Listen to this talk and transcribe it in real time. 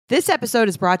This episode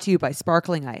is brought to you by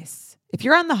Sparkling Ice. If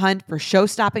you're on the hunt for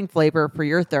show-stopping flavor for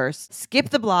your thirst, skip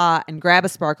the blah and grab a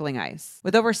Sparkling Ice.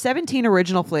 With over 17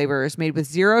 original flavors made with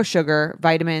zero sugar,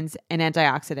 vitamins, and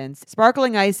antioxidants,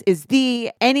 Sparkling Ice is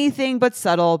the anything but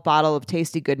subtle bottle of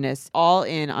tasty goodness, all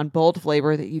in on bold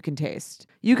flavor that you can taste.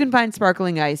 You can find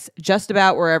Sparkling Ice just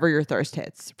about wherever your thirst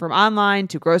hits, from online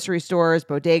to grocery stores,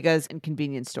 bodegas, and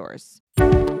convenience stores.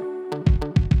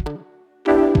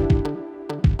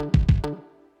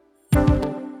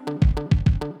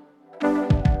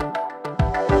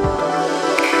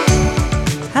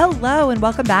 Hello and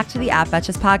welcome back to the App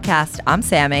Betches podcast. I'm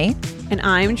Sammy. And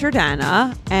I'm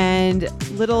Jordana. And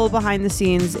little behind the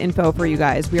scenes info for you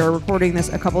guys. We are recording this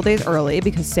a couple days early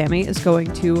because Sammy is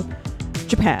going to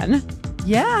Japan.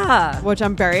 Yeah. Which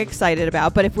I'm very excited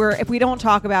about. But if we don't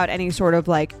talk about any sort of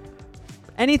like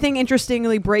anything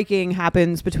interestingly breaking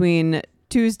happens between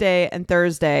Tuesday and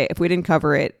Thursday, if we didn't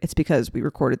cover it, it's because we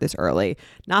recorded this early.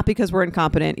 Not because we're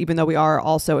incompetent, even though we are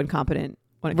also incompetent.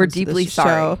 We're deeply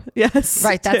sorry. Yes.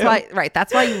 Right. That's why. Right.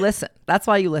 That's why you listen. That's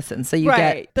why you listen. So you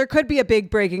get. There could be a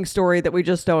big breaking story that we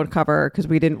just don't cover because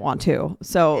we didn't want to.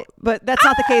 So, but that's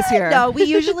not the case here. No, we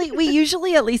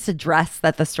usually at least address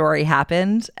that the story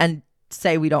happened and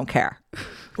say we don't care.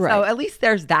 Right. So at least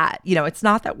there's that. You know, it's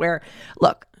not that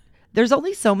look, there's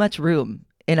only so much room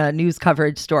in a news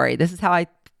coverage story. This is how I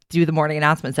do the morning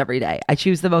announcements every day. I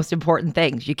choose the most important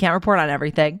things. You can't report on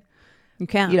everything. You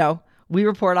can't. You know. We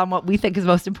report on what we think is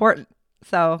most important.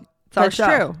 So it's our show.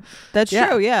 True. That's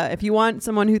true. Yeah. If you want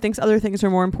someone who thinks other things are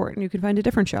more important, you can find a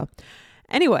different show.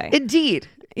 Anyway. Indeed.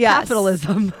 Yes.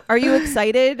 Capitalism. Are you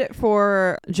excited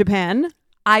for Japan?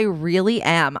 I really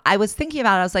am. I was thinking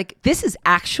about it. I was like, this is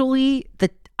actually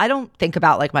I don't think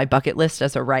about like my bucket list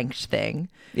as a ranked thing.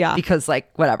 Yeah. Because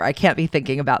like, whatever, I can't be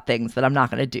thinking about things that I'm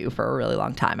not going to do for a really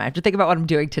long time. I have to think about what I'm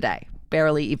doing today.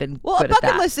 Barely even a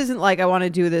bucket list isn't like I want to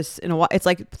do this in a while. It's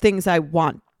like things I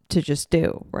want to just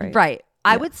do, right? Right.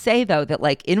 Yeah. I would say though that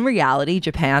like in reality,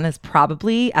 Japan is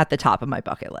probably at the top of my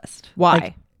bucket list. Why?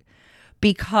 Like,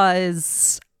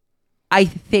 because I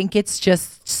think it's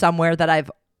just somewhere that I've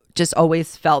just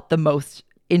always felt the most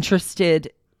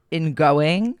interested in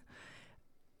going.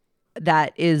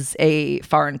 That is a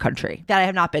foreign country that I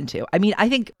have not been to. I mean, I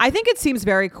think it seems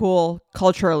very cool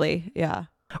culturally. Yeah.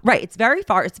 Right. It's very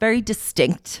far. It's very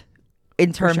distinct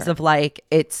in terms of like,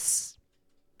 it's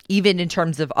even in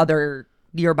terms of other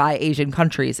nearby Asian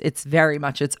countries, it's very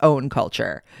much its own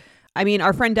culture. I mean,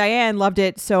 our friend Diane loved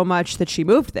it so much that she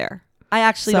moved there. I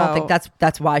actually don't think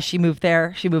that's why she moved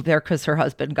there. She moved there because her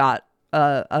husband got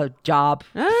a job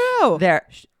there.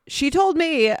 She told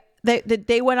me that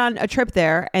they went on a trip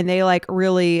there and they like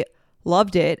really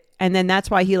loved it. And then that's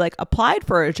why he like applied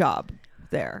for a job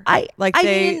there.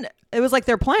 It was like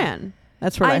their plan.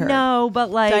 That's what I heard. I know,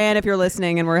 but like Diane, if you're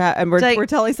listening, and we're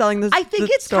totally selling this. I think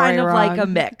it's kind of wrong. Like a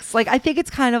mix. Like I think it's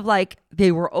kind of like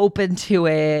they were open to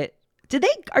it.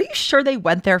 Are you sure they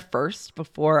went there first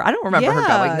before? I don't remember her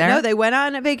going there. No, they went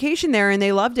on a vacation there and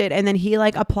they loved it. And then he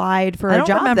like applied for a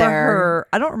job there.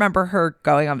 I don't remember her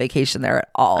going on vacation there at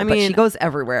all. I mean, but she goes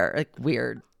everywhere, like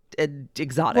weird and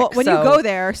exotic. Well, when you go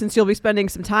there, since you'll be spending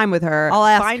some time with her, I'll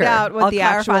ask find her. out what I'll the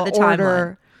clarify actual the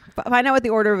order. Find out what the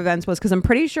order of events was because I'm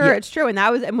pretty sure it's true.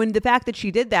 And when the fact that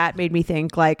she did that made me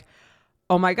think like,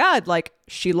 oh my God, like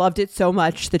she loved it so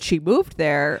much that she moved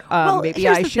there. Maybe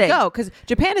I should go because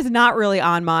Japan is not really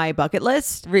on my bucket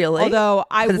list. Really? Although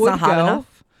I would not hot go.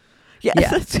 Enough?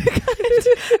 Yes. Yeah.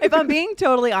 If I'm being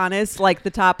totally honest, like the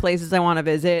top places I want to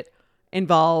visit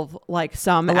involve like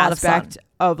some aspect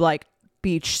of like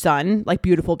beach sun, like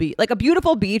beautiful beach. Like a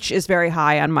beautiful beach is very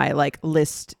high on my like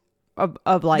list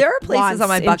of like there are places on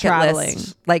my bucket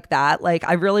list like that. Like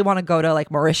I really want to go to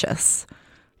like Mauritius.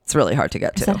 It's really hard to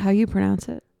get to. Is that how you pronounce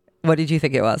it? What did you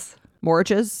think it was?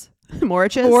 Mauritius?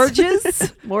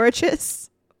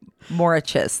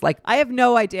 Like I have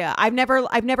no idea. I've never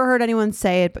heard anyone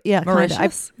say it. But yeah,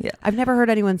 Mauritius. I've never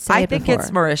heard anyone say it before. I think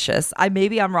it's Mauritius.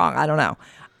 Maybe I'm wrong. I don't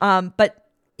know. But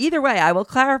either way, I will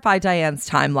clarify Diane's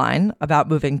timeline about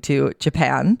moving to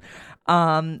Japan.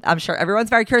 I'm sure everyone's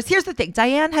very curious. Here's the thing.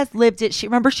 Diane has lived it. She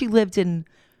lived in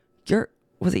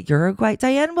was it Uruguay?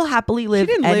 Diane will happily live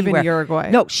She didn't anywhere. live in Uruguay.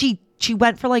 No, she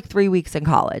went for like 3 weeks in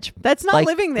college. That's not like,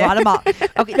 living there.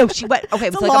 Okay, no, she went. Okay,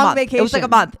 it was like a month. Vacation. It was like a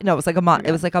month. No, it was like a month. Okay.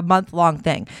 It was like a month-long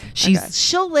thing.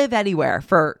 She'll live anywhere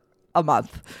for a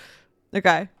month.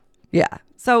 Okay. Yeah.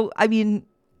 So I mean,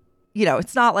 you know,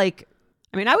 it's not like.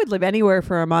 I mean, I would live anywhere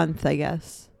for a month, I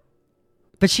guess.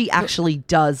 But she actually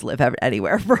does live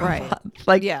anywhere for a month.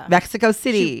 Like Mexico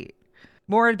City.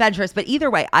 More adventurous. But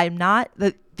either way, I'm not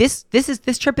this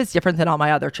trip is different than all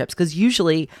my other trips because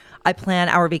usually I plan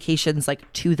our vacations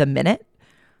like to the minute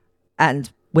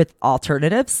and with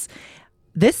alternatives.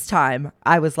 This time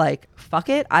I was like, fuck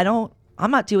it. I'm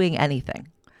not doing anything.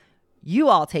 You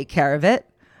all take care of it.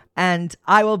 And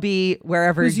I will be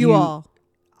wherever Who's you all?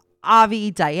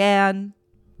 Avi, Diane.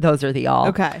 Those are the all.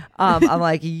 Okay. I'm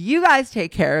like, you guys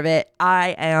take care of it.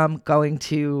 I am going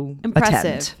to Impressive.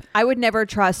 attend. I would never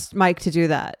trust Mike to do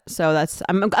that. So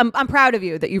I'm proud of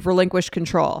you that you've relinquished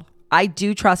control. I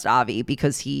do trust Avi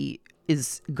because he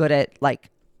is good at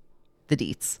like the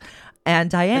deets.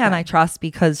 And Diane, I trust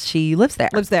because she lives there.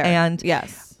 And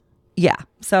yes. Yeah.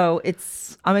 So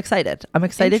I'm excited. I'm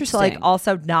excited to like Interesting.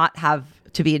 also not have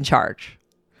to be in charge.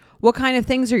 What kind of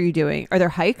things are you doing? Are there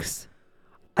hikes?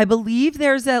 I believe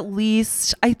there's at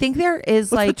least, I think there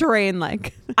is What's the like, terrain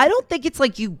like? I don't think it's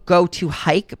like you go to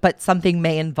hike, but something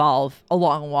may involve a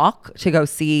long walk to go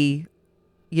see,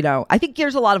 I think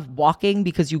there's a lot of walking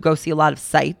because you go see a lot of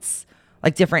sites,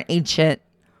 like different ancient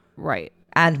Right.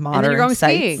 and modern And then you're going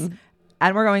sites. skiing.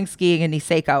 And we're going skiing in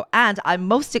Niseko. And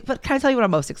but can I tell you what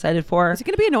I'm most excited for? Is it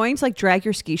going to be annoying to like drag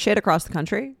your ski shit across the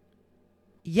country?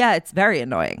 Yeah, it's very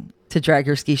annoying to drag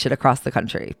your ski shit across the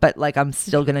country, but like I'm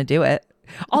still going to do it.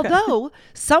 Although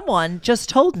someone just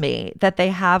told me that they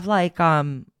have like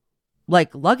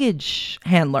luggage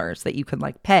handlers that you can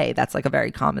like pay. That's like a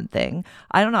very common thing.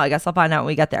 I don't know. I guess I'll find out when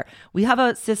we get there. We have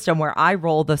a system where I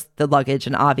roll the luggage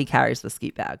and Avi carries the ski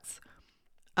bags.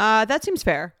 That seems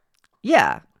fair.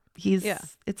 Yeah,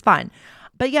 it's fine.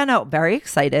 But yeah, no, very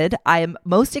excited. I am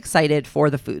most excited for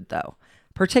the food though,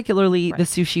 particularly the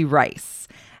sushi rice.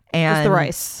 And What's the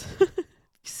rice?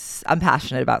 I'm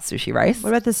passionate about sushi rice. What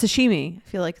about the sashimi? I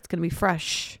feel like it's going to be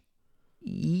fresh.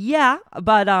 Yeah,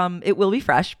 but it will be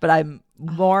fresh, but I'm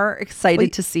more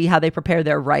excited to see how they prepare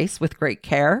their rice with great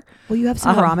care. Will you have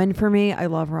some ramen for me? I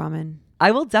love ramen.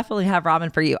 I will definitely have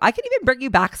ramen for you. I can even bring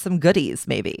you back some goodies,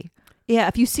 maybe. Yeah,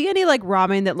 if you see any like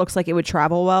ramen that looks like it would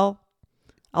travel well,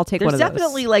 I'll take one of those. There's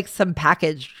definitely like some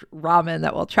packaged ramen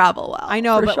that will travel well. I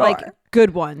know, but like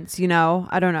good ones,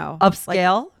 I don't know.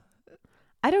 Upscale? Like,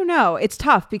 I don't know. It's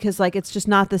tough because like it's just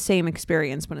not the same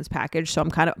experience when it's packaged. So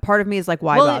I'm kind of, part of me is like,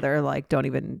 why bother? Like, don't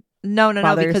even. No,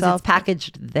 bother because yourself. It's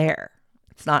packaged there.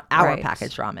 It's not our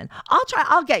packaged ramen.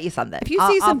 I'll get you something. If you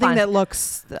see something that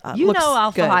looks,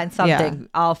 I'll good. find something. Yeah.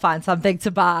 I'll find something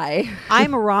to buy.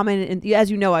 I'm a ramen, as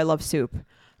you know, I love soup.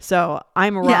 So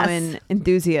I'm a ramen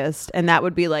enthusiast, and that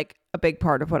would be like a big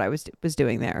part of what I was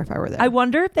doing there if I were there. I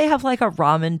wonder if they have like a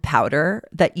ramen powder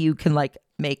that you can like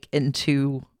make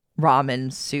into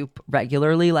ramen soup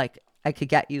regularly. Like I could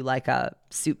get you like a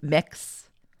soup mix.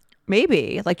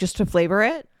 Maybe like just to flavor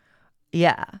it.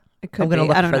 Yeah. It could I'm going to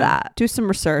look for that. Do some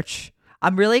research.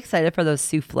 I'm really excited for those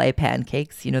souffle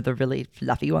pancakes, the really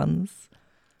fluffy ones.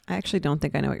 I actually don't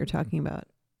think I know what you're talking about.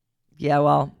 Yeah,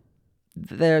 well,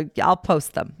 I'll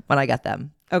post them when I get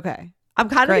them. Okay. I'm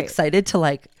kind of excited to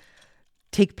like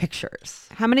take pictures.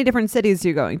 How many different cities are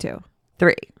you going to?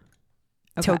 3.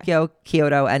 Okay. Tokyo,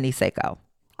 Kyoto, and Niseko.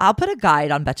 I'll put a guide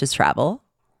on Betches Travel.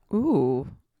 Ooh.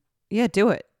 Yeah, do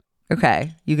it.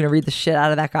 Okay. You going to read the shit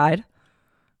out of that guide?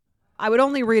 I would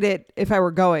only read it if I were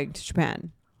going to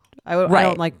Japan. I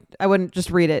wouldn't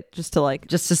just read it just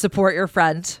to support your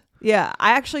friend. Yeah,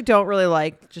 I actually don't really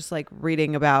like just like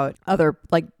reading about other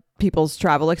like people's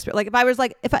travel experience. Like if I was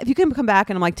like, if you can come back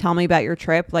and I'm like, tell me about your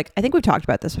trip. Like I think we've talked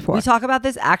about this before. We talk about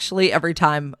this actually every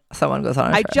time someone goes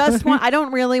on a trip. I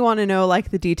don't really want to know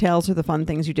like the details or the fun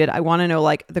things you did. I want to know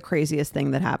like the craziest thing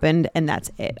that happened, and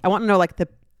that's it. I want to know like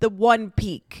the one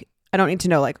peak. I don't need to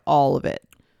know like all of it.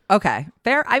 Okay,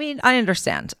 fair. I mean, I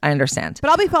understand. But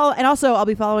I'll be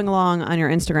following along on your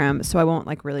Instagram, so I won't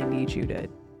like really need you to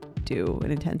do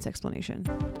an intense explanation.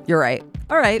 You're right.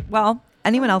 All right. Well,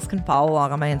 anyone else can follow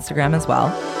along on my Instagram as well.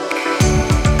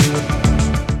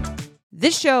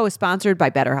 This show is sponsored by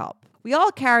BetterHelp. We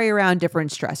all carry around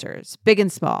different stressors, big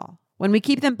and small. When we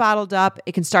keep them bottled up,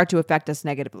 it can start to affect us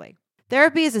negatively.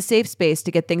 Therapy is a safe space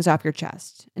to get things off your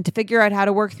chest and to figure out how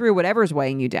to work through whatever's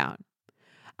weighing you down.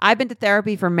 I've been to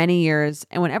therapy for many years,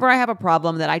 and whenever I have a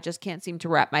problem that I just can't seem to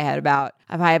wrap my head about,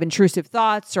 if I have intrusive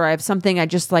thoughts or I have something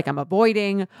I'm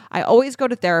avoiding, I always go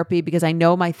to therapy because I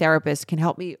know my therapist can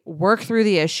help me work through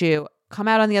the issue, come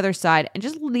out on the other side, and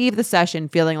just leave the session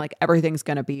feeling like everything's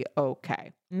going to be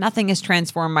okay. Nothing has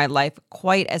transformed my life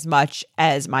quite as much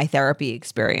as my therapy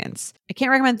experience. I can't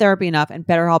recommend therapy enough, and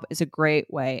BetterHelp is a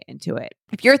great way into it.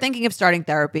 If you're thinking of starting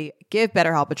therapy, give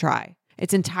BetterHelp a try.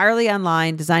 It's entirely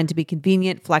online, designed to be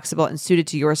convenient, flexible, and suited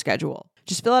to your schedule.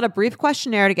 Just fill out a brief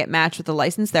questionnaire to get matched with a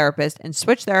licensed therapist and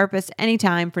switch therapists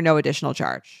anytime for no additional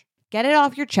charge. Get it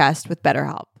off your chest with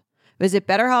BetterHelp. Visit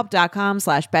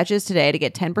betterhelp.com/betches today to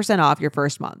get 10% off your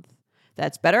first month.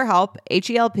 That's BetterHelp,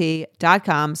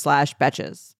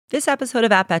 HELP.com/betches. This episode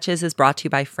of At Betches is brought to you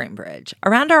by FrameBridge.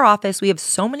 Around our office, we have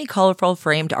so many colorful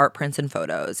framed art prints and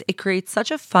photos. It creates such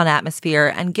a fun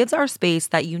atmosphere and gives our space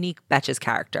that unique Betches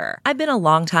character. I've been a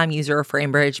longtime user of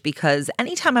FrameBridge because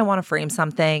anytime I want to frame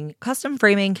something, custom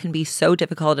framing can be so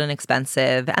difficult and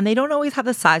expensive, and they don't always have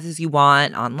the sizes you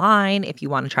want online if you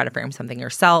want to try to frame something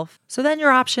yourself. So then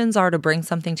your options are to bring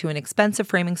something to an expensive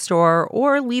framing store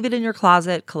or leave it in your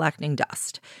closet collecting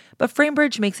dust. But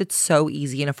FrameBridge makes it so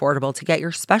easy and affordable to get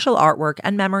your special artwork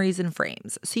and memories in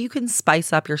frames, so you can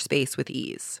spice up your space with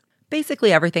ease.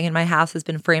 Basically, everything in my house has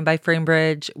been framed by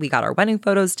FrameBridge. We got our wedding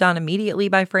photos done immediately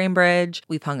by FrameBridge.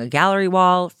 We've hung a gallery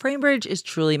wall. FrameBridge is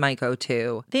truly my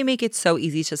go-to. They make it so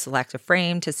easy to select a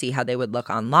frame to see how they would look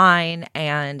online,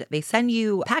 and they send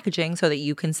you packaging so that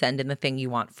you can send in the thing you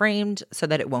want framed so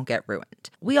that it won't get ruined.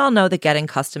 We all know that getting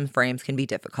custom frames can be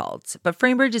difficult, but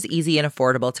FrameBridge is easy and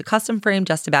affordable to custom frame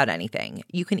just about anything.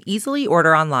 You can easily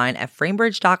order online at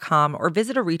framebridge.com or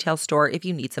visit a retail store if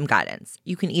you need some guidance.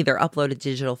 You can either upload a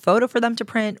digital photo for them to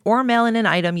print or mail in an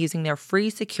item using their free,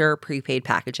 secure, prepaid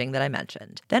packaging that I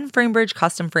mentioned. Then FrameBridge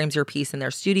custom frames your piece in their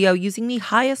studio using the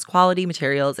highest quality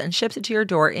materials and ships it to your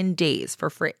door in days for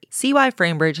free. See why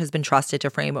FrameBridge has been trusted to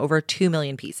frame over 2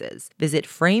 million pieces. Visit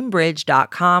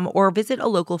framebridge.com or visit a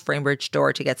local FrameBridge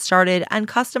store to get started and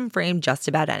custom frame just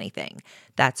about anything.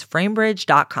 That's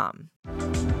framebridge.com.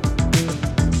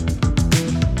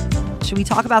 Should we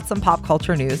talk about some pop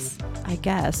culture news? I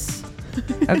guess.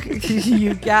 Okay,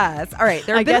 you guess. All right,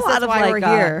 there have been a lot of why we're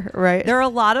here, right? There are a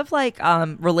lot of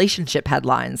relationship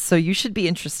headlines, so you should be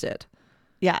interested.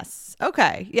 Yes.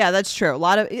 Okay. Yeah, that's true. A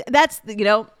lot of that's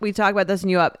we talk about this in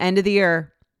You Up. End of the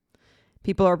year,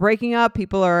 people are breaking up.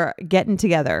 People are getting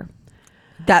together.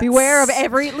 Beware of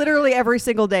literally every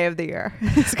single day of the year.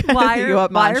 Why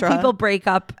are people break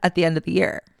up at the end of the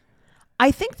year?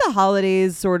 I think the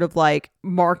holidays sort of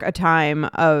mark a time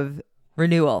of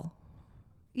renewal.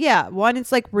 Yeah, one,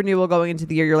 it's renewal going into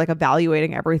the year. You're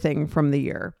evaluating everything from the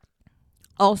year.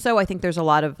 Also, I think there's a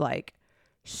lot of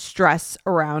stress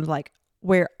around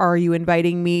where are you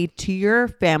inviting me to your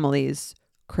family's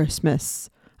Christmas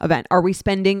event? Are we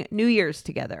spending New Year's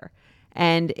together?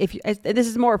 And this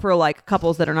is more for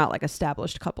couples that are not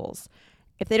established couples.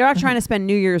 If they're not trying to spend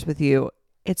New Year's with you,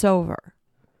 it's over,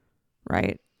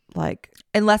 right?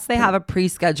 Unless they have a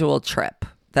pre-scheduled trip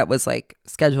that was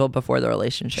scheduled before the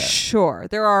relationship. Sure.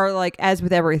 There are as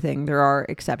with everything, there are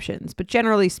exceptions. But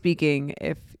generally speaking,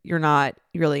 if you're not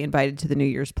really invited to the New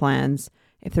Year's plans,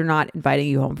 if they're not inviting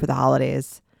you home for the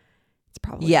holidays, it's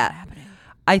probably not happening.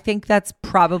 I think that's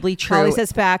probably true. Holly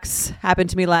says facts happened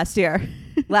to me last year.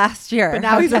 Last year. But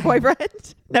now he's a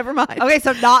boyfriend. Never mind. Okay,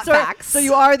 so not facts. So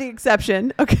you are the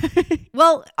exception. Okay.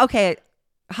 Well, okay.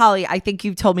 Holly, I think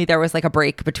you told me there was a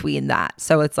break between that.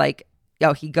 So it's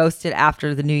he ghosted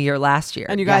after the New Year last year.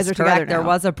 And you guys are correct. together now. There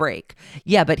was a break.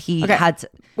 Yeah, but he had to.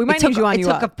 We might need you on You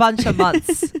Up. It took a bunch of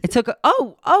months. It took,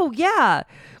 yeah.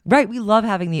 Right. We love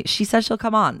having she said she'll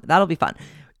come on. That'll be fun.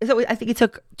 So I think it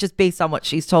took, just based on what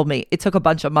she's told me, it took a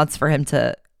bunch of months for him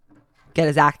to get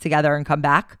his act together and come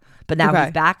back. But now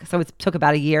he's back. So it took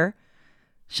about a year.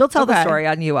 She'll tell the story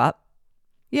on You Up.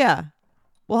 Yeah.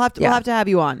 We'll have to have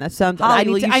you on. That sounds. Holly,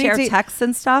 will you share texts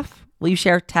and stuff? Will you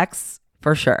share texts?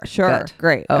 For sure. Sure. Good.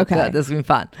 Great. Oh, okay. Good. This is going to be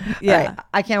fun. Yeah. Right.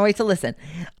 I can't wait to listen.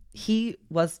 He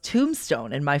was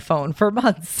tombstone in my phone for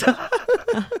months.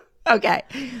 Okay.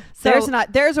 So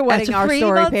there's a wedding our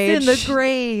story page in the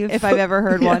grave. If I've ever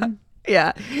heard one.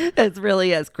 Yeah. It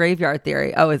really is. Graveyard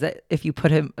theory. Oh, is it? If you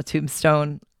put him a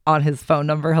tombstone on his phone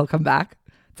number, he'll come back.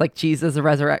 It's like Jesus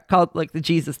called the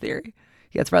Jesus theory.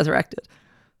 He gets resurrected.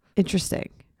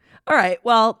 Interesting. All right.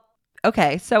 Well,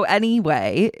 okay, so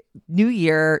anyway, new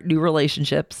year, new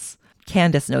relationships.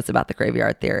 Candace knows about the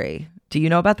graveyard theory. Do you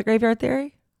know about the graveyard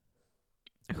theory?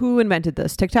 Who invented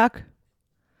this? TikTok?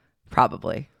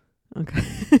 Probably. Okay.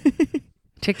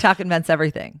 TikTok invents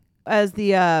everything. As the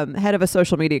head of a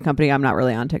social media company, I'm not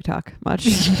really on TikTok much.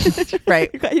 Right.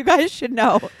 You guys should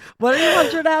know. What are you on,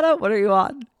 Jordana? What are you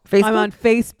on? Facebook? I'm on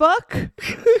Facebook.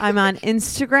 I'm on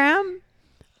Instagram.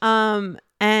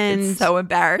 And it's so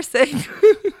embarrassing.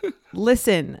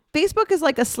 Listen, Facebook is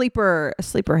like a sleeper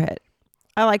hit.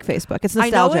 I like Facebook. It's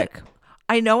nostalgic.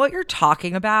 I know what you're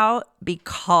talking about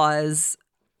because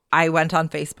I went on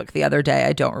Facebook the other day.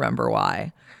 I don't remember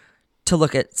why, to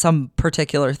look at some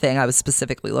particular thing I was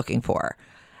specifically looking for.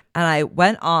 And I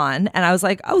went on and I was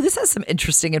like, oh, this has some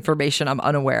interesting information I'm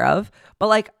unaware of.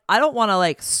 But I don't want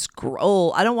to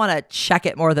scroll. I don't want to check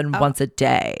it more than once a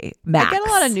day, max. I get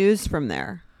a lot of news from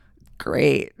there.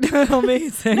 Great.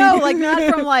 Amazing. No, like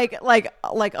not from like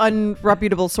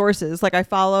unreputable sources. Like I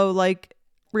follow like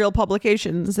real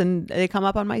publications and they come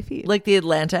up on my feed. Like The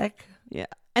Atlantic. Yeah.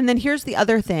 And then here's the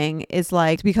other thing is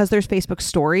like, because there's Facebook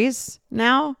stories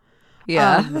now.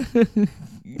 Yeah.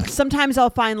 Sometimes I'll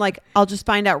just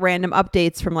find out random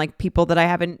updates from like people that I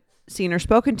haven't seen or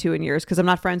spoken to in years because I'm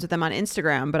not friends with them on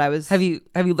Instagram, but I was. Have you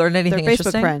learned anything they're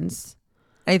interesting? Facebook friends.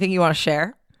 Anything you want to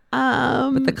share?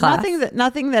 With the class?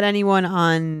 Nothing that anyone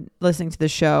on listening to the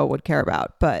show would care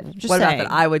about, but just what saying. about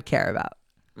that I would care about?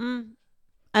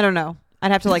 I don't know.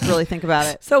 I'd have to like really think about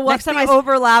it. So what's the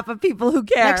overlap of people who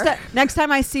care? Next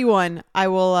time I see one, I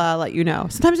will let you know.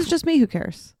 Sometimes it's just me who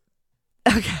cares.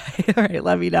 Okay. All right.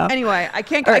 Let me know. Anyway, I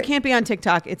can't be on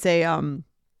TikTok. It's a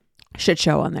shit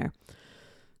show on there.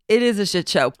 It is a shit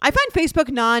show. I find Facebook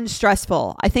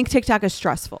non-stressful. I think TikTok is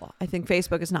stressful. I think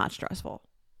Facebook is not stressful.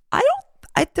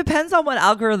 It depends on what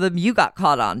algorithm you got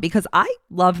caught on, because I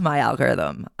love my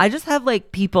algorithm. I just have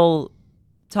like people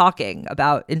talking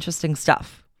about interesting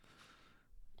stuff.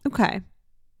 Okay.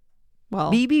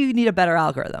 Well, maybe you need a better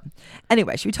algorithm.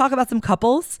 Anyway, should we talk about some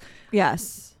couples?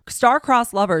 Yes.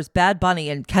 Star-crossed lovers Bad Bunny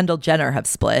and Kendall Jenner have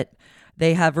split.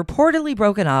 They have reportedly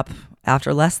broken up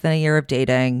after less than a year of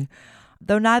dating,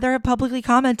 though neither have publicly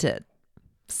commented.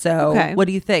 So What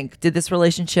do you think? Did this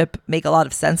relationship make a lot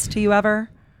of sense to you ever?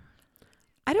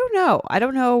 I don't know. I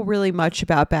don't know really much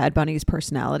about Bad Bunny's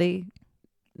personality.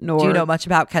 Nor do you know much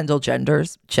about Kendall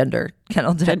Jenner's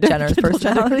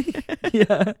personality?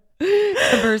 Yeah.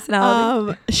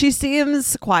 Personality. She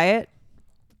seems quieter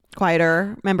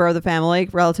member of the family,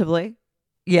 relatively.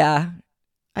 Yeah.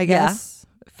 I guess.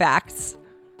 Yeah. Facts.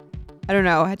 I don't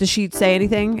know. Does she say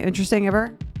anything interesting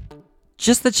ever?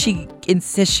 Just that she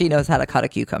insists she knows how to cut a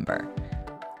cucumber.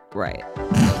 Right.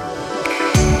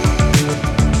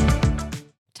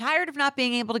 Tired of not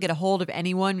being able to get a hold of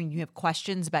anyone when you have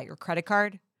questions about your credit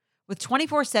card? With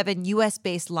 24/7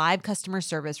 US-based live customer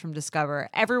service from Discover,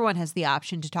 everyone has the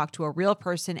option to talk to a real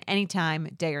person anytime,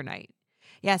 day or night.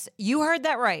 Yes, you heard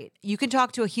that right. You can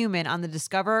talk to a human on the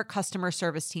Discover customer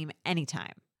service team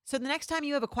anytime. So the next time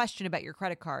you have a question about your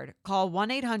credit card, call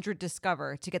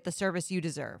 1-800-DISCOVER to get the service you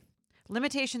deserve.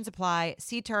 Limitations apply.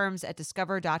 See terms at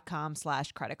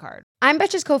discover.com/creditcard. I'm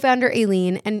Betches co-founder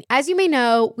Aileen, and as you may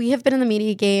know, we have been in the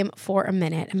media game for a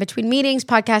minute. And between meetings,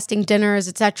 podcasting, dinners,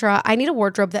 etc., I need a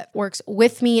wardrobe that works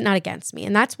with me, not against me.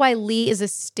 And that's why Lee is a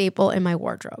staple in my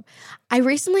wardrobe. I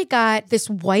recently got this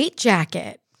white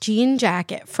jean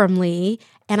jacket from Lee,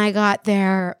 and I got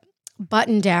their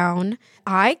button down.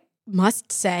 I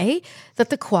must say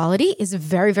that the quality is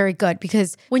very, very good,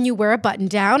 because when you wear a button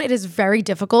down, it is very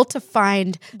difficult to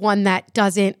find one that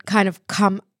doesn't kind of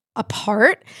come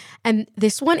apart. And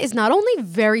this one is not only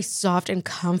very soft and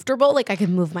comfortable, like I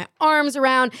can move my arms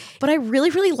around, but I really,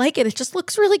 really like it. It just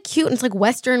looks really cute. And it's like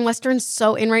Western's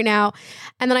so in right now.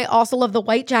 And then I also love the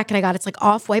white jacket I got. It's like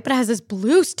off-white, but it has this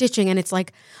blue stitching, and it's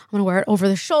like, I'm gonna wear it over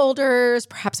the shoulders,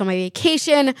 perhaps on my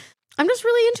vacation. I'm just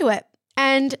really into it.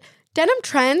 And denim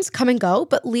trends come and go,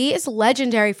 but Lee is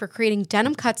legendary for creating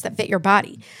denim cuts that fit your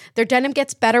body. Their denim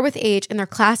gets better with age, and their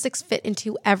classics fit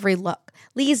into every look.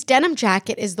 Lee's denim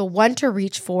jacket is the one to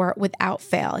reach for without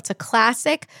fail. It's a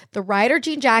classic. The Rider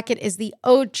jean jacket is the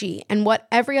OG and what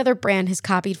every other brand has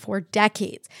copied for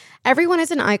decades. Everyone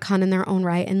is an icon in their own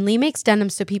right, and Lee makes denim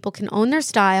so people can own their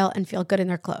style and feel good in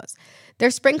their clothes.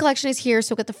 Their spring collection is here,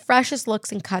 so get the freshest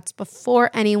looks and cuts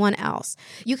before anyone else.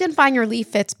 You can find your Lee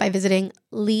fits by visiting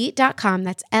lee.com.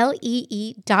 That's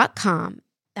Lee.com.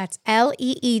 That's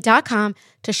Lee.com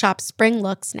to shop spring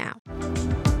looks now.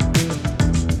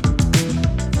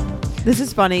 This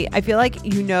is funny. I feel like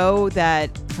you know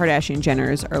that Kardashian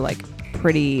Jenners are like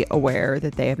pretty aware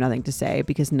that they have nothing to say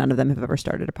because none of them have ever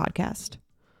started a podcast.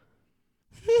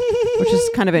 Which is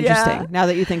kind of interesting now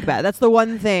that you think about it. That's the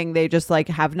one thing they just like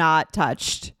have not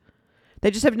touched. They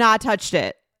just have not touched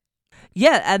it.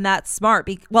 Yeah, and that's smart.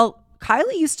 Well,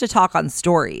 Kylie used to talk on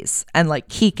stories and like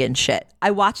Keek and shit.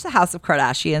 I watched the House of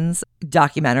Kardashians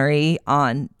documentary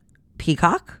on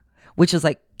Peacock, which is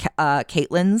like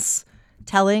Caitlyn's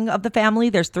telling of the family.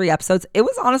 There's 3 episodes. It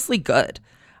was honestly good.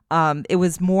 It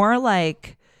was more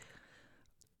like,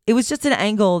 it was just an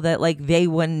angle that like they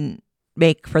wouldn't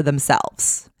make for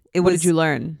themselves. What did you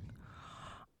learn?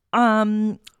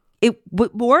 It was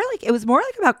more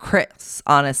like about Chris.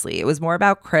 Honestly, it was more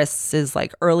about Chris's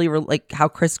like early, like how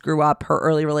Chris grew up, her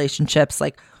early relationships,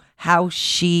 like how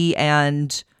she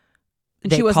and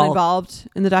she wasn't involved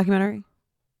in the documentary.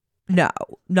 No,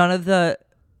 none of them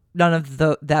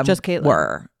just Caitlyn.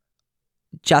 Were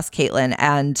just Caitlyn,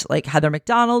 and like Heather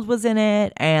McDonald was in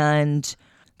it, and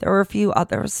There were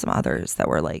there was some others that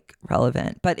were like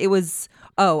relevant, but it was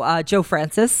Joe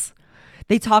Francis.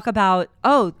 They talk about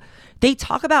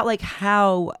like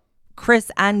how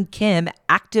Chris and Kim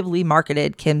actively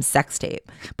marketed Kim's sex tape,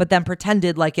 but then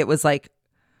pretended like it was like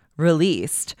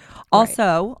released.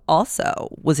 Also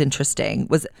was interesting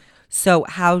was so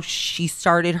how she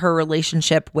started her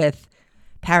relationship with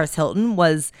Paris Hilton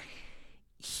was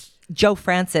Joe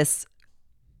Francis.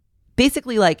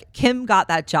 Basically, like Kim got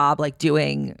that job like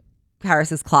doing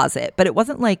Paris's closet, but it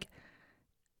wasn't like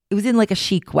it was in like a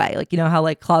chic way. Like, you know how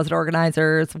like closet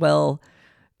organizers will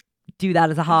do that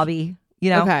as a hobby, you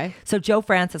know? Okay. So Joe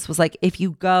Francis was like, if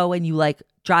you go and you like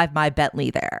drive my Bentley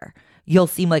there, you'll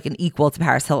seem like an equal to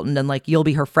Paris Hilton and like you'll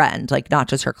be her friend, like not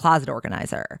just her closet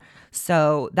organizer.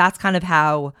 So that's kind of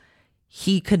how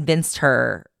he convinced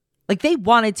her. Like they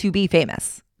wanted to be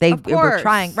famous. They were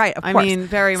trying, right? Of course. I mean,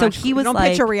 very much. So he was you don't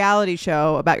like, pitch a reality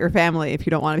show about your family if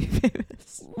you don't want to be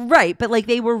famous, right? But like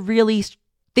they were really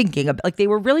thinking about, like they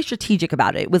were really strategic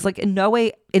about it. It was like in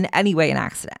any way, an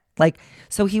accident. Like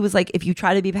so, he was like, if you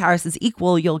try to be Paris's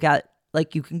equal, you'll get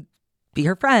like you can be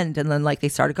her friend, and then like they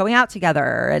started going out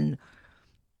together, and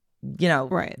you know,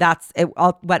 right? That's it.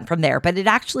 All went from there, but it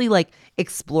actually like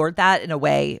explored that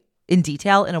in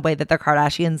detail in a way that the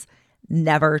Kardashians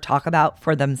never talk about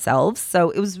for themselves.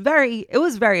 So it was very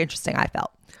interesting, I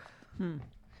felt. Okay.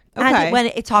 And when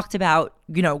it talked about,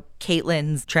 you know,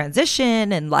 Caitlyn's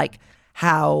transition and like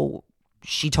how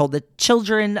she told the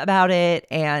children about it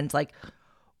and like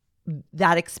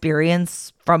that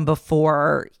experience from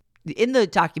before. In the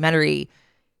documentary,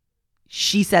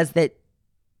 she says that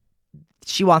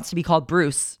she wants to be called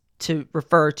Bruce to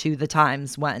refer to the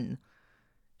times when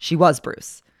she was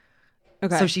Bruce.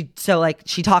 Okay. So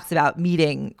she talks about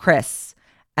meeting Chris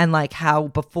and like how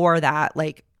before that,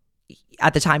 like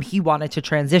at the time he wanted to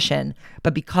transition,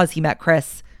 but because he met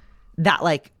Chris, that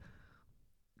like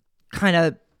kind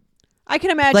of, I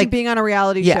can imagine like, being on a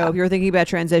reality show. If you're thinking about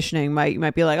transitioning, you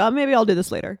might be like, oh, maybe I'll do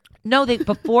this later. no,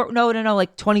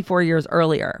 like 24 years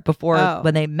earlier, before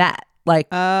when they met, like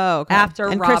okay. after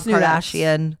And Rob Chris knew that.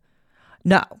 Kardashian.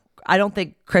 No, I don't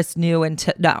think Chris knew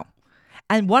until no.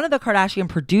 And one of the Kardashian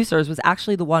producers was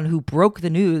actually the one who broke the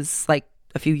news like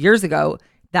a few years ago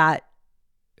that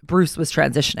Bruce was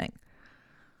transitioning.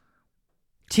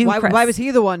 Why was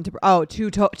he the one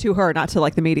to her, not to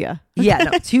like the media? Yeah,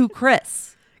 no, to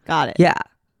Chris. Got it. Yeah.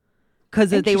 Because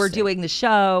they were Interesting. doing the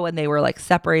show and they were like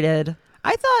separated.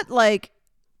 I thought like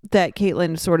that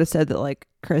Caitlyn sort of said that like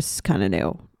Chris kind of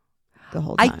knew the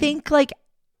whole time. I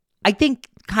think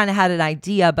kind of had an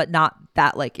idea, but not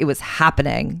that like it was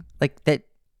happening. Like that,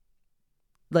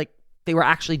 like they were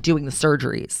actually doing the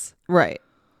surgeries. Right.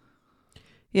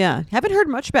 Yeah. Haven't heard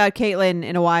much about Caitlyn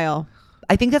in a while.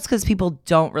 I think that's because people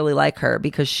don't really like her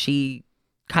because she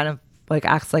kind of like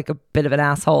acts like a bit of an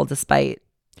asshole despite.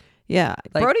 Yeah.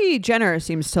 Like, Brody Jenner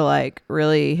seems to like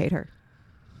really hate her.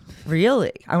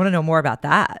 Really? I want to know more about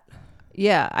that.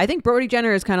 Yeah. I think Brody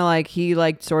Jenner is kind of like he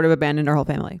like sort of abandoned her whole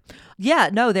family.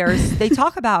 Yeah. No, they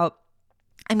talk about,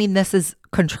 I mean, this is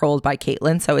controlled by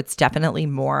Caitlyn, so it's definitely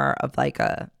more of like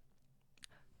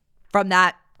from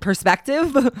that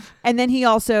perspective. And then he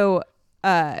also,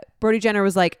 Brody Jenner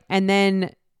was like, and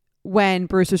then when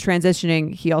Bruce was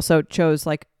transitioning, he also chose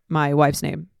like my wife's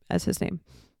name as his name,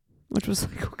 which was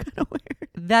like kind of weird.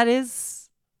 That is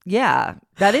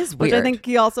weird. Which I think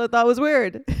he also thought was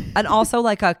weird. And also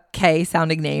like a K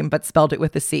sounding name, but spelled it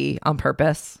with a C on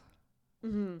purpose.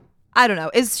 Mm-hmm. I don't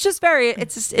know. It's just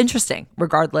interesting,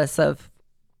 regardless of,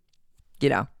 you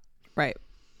know, Right.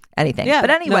 anything. Yeah, But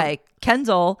anyway,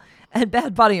 Kendall and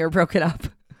Bad Bunny are broken up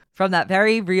from that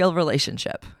very real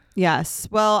relationship. Yes.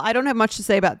 Well, I don't have much to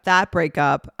say about that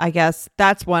breakup. I guess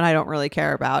that's one I don't really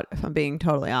care about, if I'm being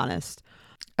totally honest.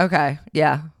 Okay.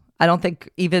 Yeah. I don't think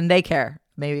even they care,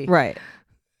 maybe. Right.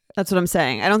 That's what I'm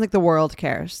saying. I don't think the world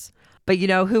cares. But you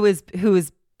know who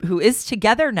is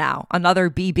together now? Another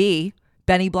BB,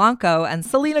 Benny Blanco and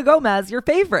Selena Gomez, your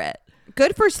favorite.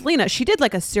 Good for Selena. She did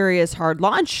like a serious hard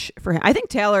launch for him. I think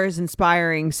Taylor is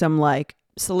inspiring some like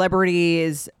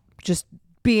celebrities just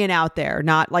being out there,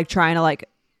 not like trying to like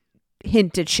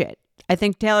hint at shit. I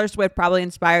think Taylor Swift probably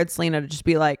inspired Selena to just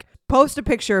be like, post a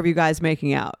picture of you guys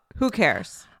making out. Who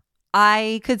cares?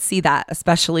 I could see that,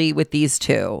 especially with these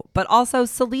two. But also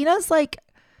Selena's like,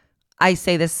 I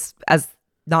say this as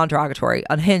non-derogatory,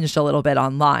 unhinged a little bit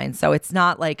online. So it's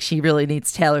not like she really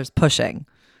needs Taylor's pushing,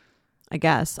 I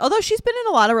guess. Although she's been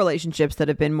in a lot of relationships that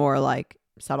have been more like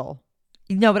subtle.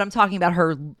 No, but I'm talking about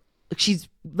her. She's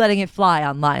letting it fly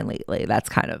online lately. That's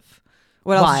kind of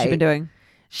What else has she been doing?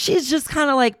 She's just kind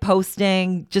of like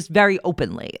posting just very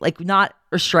openly, like not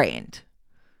restrained.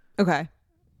 Okay.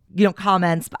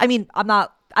 comments. I mean,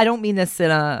 I don't mean this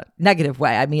in a negative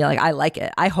way. I mean, like, I like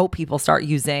it. I hope people start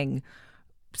using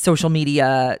social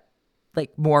media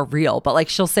like more real, but like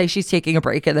she'll say she's taking a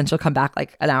break and then she'll come back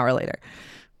like an hour later.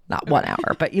 Not 1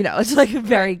 hour, but it's like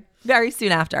very, very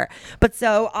soon after. But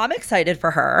so I'm excited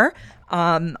for her.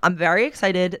 I'm very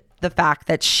excited the fact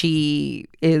that she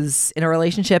is in a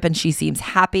relationship and she seems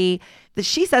happy. That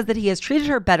she says that he has treated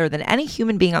her better than any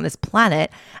human being on this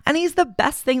planet, and he's the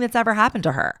best thing that's ever happened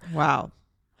to her. Wow.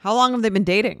 How long have they been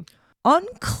dating?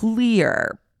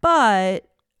 Unclear, but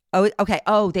okay.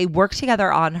 Oh, they worked together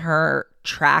on her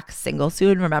track Single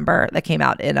Soon, remember? That came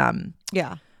out in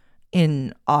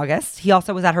August. He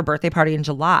also was at her birthday party in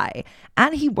July,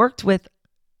 and he worked with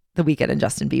The Weeknd and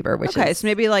Justin Bieber, which is so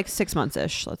maybe like 6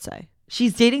 months-ish, let's say.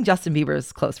 She's dating Justin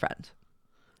Bieber's close friend.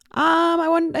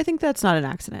 I think that's not an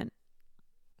accident.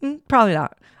 Probably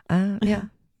not.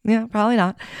 Yeah, probably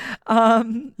not.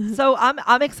 So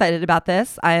I'm excited about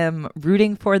this. I am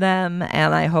rooting for them,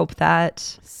 and I hope that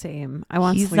same. I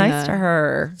want he's Selena nice to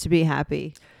her to be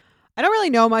happy. I don't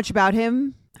really know much about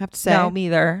him, I have to say. No, me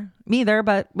either,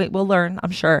 but we'll learn,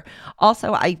 I'm sure.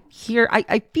 Also, I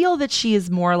feel that she is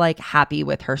more like happy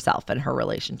with herself and her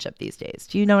relationship these days.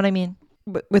 Do you know what I mean?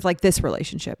 With like this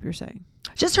relationship, you're saying?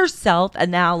 Just herself,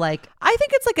 and now like I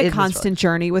think it's like a constant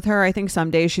journey with her. I think some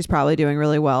days she's probably doing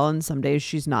really well and some days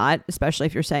she's not, especially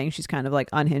if you're saying she's kind of like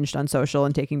unhinged on social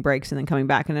and taking breaks and then coming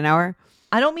back in an hour.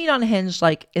 I don't mean unhinged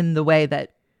like in the way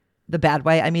that the bad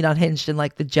way. I mean unhinged in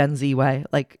like the Gen Z way,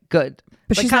 like good.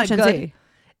 But like she's not Gen good. Z.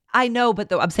 I know,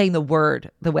 but I'm saying the word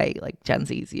the way like Gen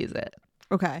Zs use it.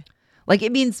 Okay. Like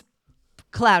it means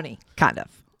clowny, kind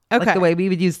of. Okay. Like the way we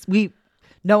would use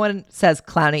no one says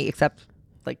clowny except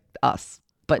like us.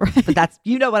 But that's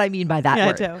what I mean by that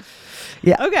word. I do.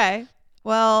 Yeah. Okay.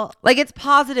 Well, like it's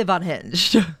positive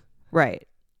unhinged. Right.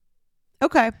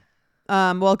 Okay.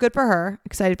 Well, good for her.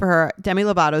 Excited for her. Demi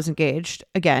Lovato's engaged.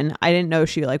 Again, I didn't know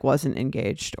she like wasn't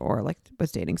engaged or like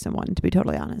was dating someone, to be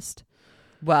totally honest.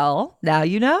 Well, now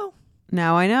you know.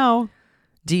 Now I know.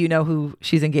 Do you know who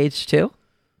she's engaged to?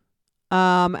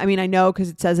 I mean, I know because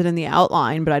it says it in the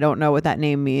outline, but I don't know what that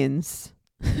name means.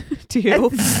 Do you?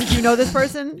 Do you know this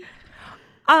person?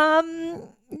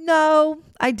 No,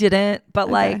 I didn't. But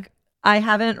Okay. like, I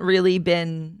haven't really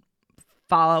been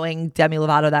following Demi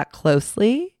Lovato that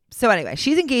closely. So anyway,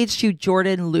 she's engaged to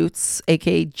Jordan Lutz,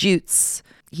 aka Jutes.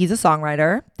 He's a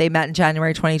songwriter. They met in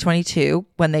January 2022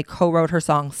 when they co-wrote her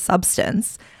song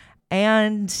Substance.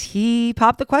 And he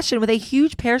popped the question with a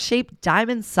huge pear-shaped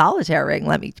diamond solitaire ring.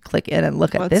 Let me click in and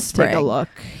look at this ring. Let's take a look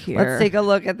here. Let's take a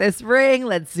look at this ring.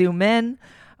 Let's zoom in.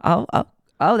 Oh,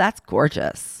 that's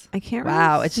gorgeous. I can't really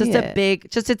Wow, it's see just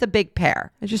it. it's a big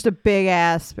pair. It's just a big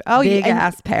ass. Big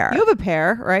ass pair. You have a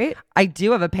pair, right? I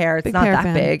do have a pair. It's Big not pair that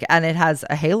fan. big, and it has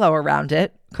a halo around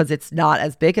it because it's not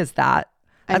as big as that.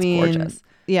 That's gorgeous.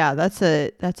 Yeah, that's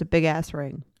a big ass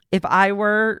ring. If I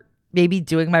were maybe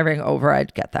doing my ring over,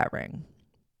 I'd get that ring.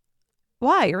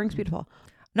 Why? Your ring's beautiful.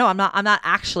 No, I'm not. I'm not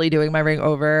actually doing my ring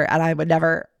over, and I would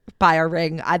never buy a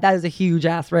ring. That is a huge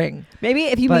ass ring. Maybe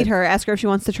if you meet her, ask her if she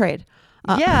wants to trade.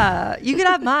 Yeah, you can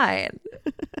have mine.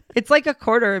 It's like a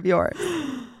quarter of yours.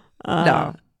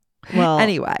 No. Well,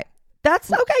 Anyway,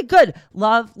 that's okay. Good.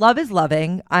 Love is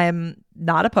loving. I'm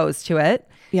not opposed to it.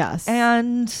 yes.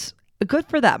 And good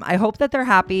for them. I hope that they're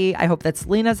happy. I hope that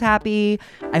Selena's happy.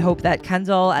 I hope that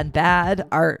Kendall and Bad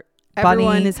are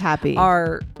Everyone is happy.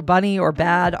 Are Bunny or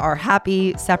Bad are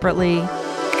happy separately.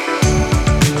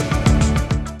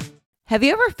 Have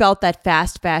you ever felt that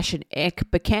fast fashion ick,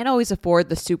 but can't always afford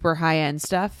the super high-end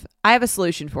stuff? I have a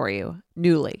solution for you.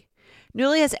 Nuuly.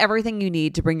 Nuuly has everything you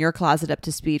need to bring your closet up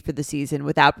to speed for the season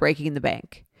without breaking the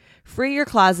bank. Free your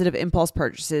closet of impulse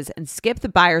purchases and skip the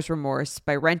buyer's remorse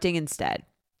by renting instead.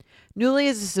 Nuuly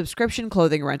is a subscription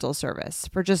clothing rental service.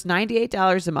 For just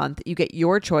 $98 a month, you get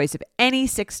your choice of any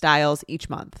 6 styles each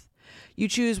month. You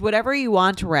choose whatever you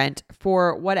want to rent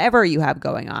for whatever you have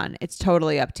going on. It's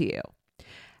totally up to you.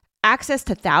 Access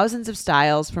to thousands of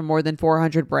styles from more than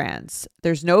 400 brands.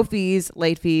 There's no fees,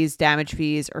 late fees, damage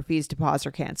fees, or fees to pause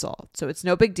or cancel. So it's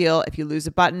no big deal if you lose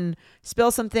a button,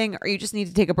 spill something, or you just need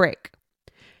to take a break.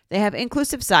 They have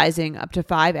inclusive sizing up to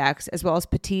 5X as well as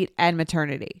petite and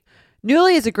maternity.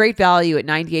 Nuuly is a great value at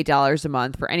 $98 a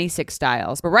month for any 6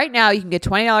 styles. But right now you can get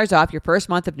 $20 off your first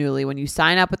month of Nuuly when you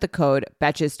sign up with the code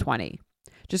BETCHES20.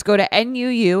 Just go to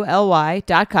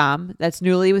nuuly.com, that's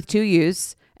Nuuly with 2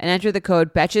 U's, and enter the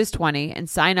code BETCHES20 and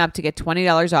sign up to get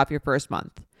 $20 off your first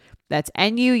month. That's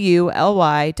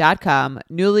nuuly.com,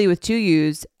 Nuuly with 2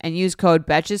 U's, and use code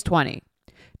BETCHES20.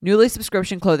 Nuuly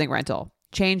subscription clothing rental.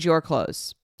 Change your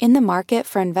clothes. In the market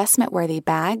for investment-worthy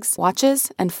bags,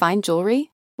 watches, and fine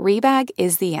jewelry, Rebag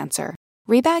is the answer.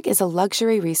 Rebag is a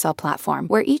luxury resale platform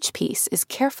where each piece is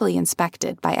carefully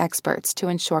inspected by experts to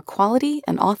ensure quality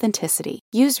and authenticity.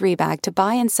 Use Rebag to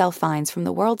buy and sell finds from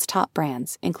the world's top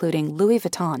brands, including Louis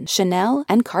Vuitton, Chanel,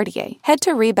 and Cartier. Head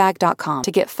to Rebag.com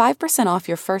to get 5% off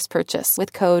your first purchase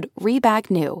with code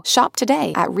REBAGNEW. Shop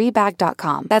today at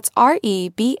Rebag.com. That's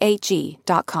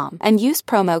REBAG.com. And use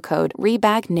promo code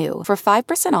REBAGNEW for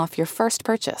 5% off your first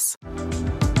purchase.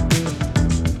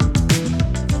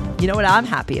 You know what I'm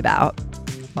happy about?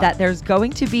 That there's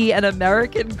going to be an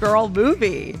American Girl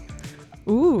movie.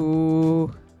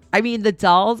 Ooh. I mean, the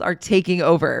dolls are taking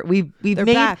over. They're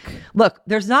made back. Look,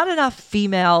 there's not enough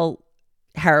female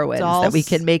heroines that we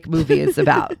can make movies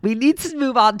about. We need to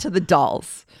move on to the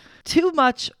dolls. Too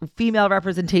much female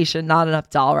representation, not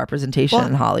enough doll representation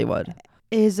in Hollywood.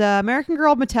 Is American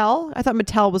Girl Mattel? I thought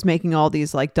Mattel was making all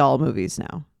these like doll movies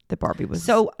now that Barbie was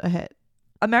a hit.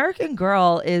 American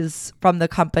Girl is from the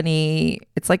company,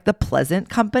 it's like the Pleasant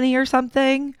Company or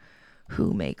something.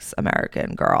 Who makes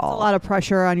American Girl? A lot of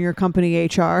pressure on your company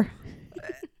HR.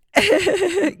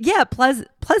 Yeah, Pleasant.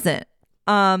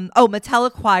 Mattel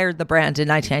acquired the brand in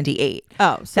 1998.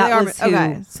 Oh, so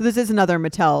okay. So this is another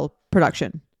Mattel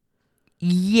production.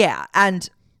 Yeah, and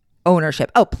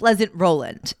ownership. Oh, Pleasant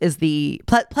Rowland is the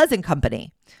Pleasant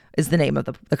Company is the name of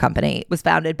the company. It was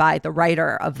founded by the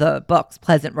writer of the books,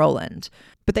 Pleasant Rowland.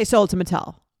 But they sold to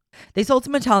Mattel. They sold to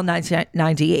Mattel in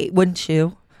 1998, wouldn't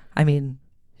you? I mean,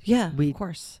 yeah, of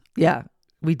course. Yeah,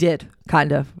 we did,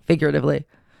 kind of, figuratively.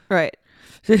 Right.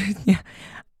 Yeah.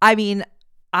 I mean,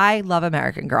 I love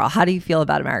American Girl. How do you feel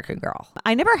about American Girl?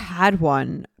 I never had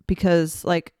one because,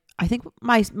 like, I think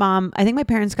my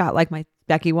parents got, like, my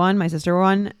Becky one, my sister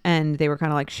one, and they were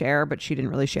kind of like share, but she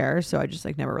didn't really share. So I just,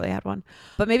 like, never really had one.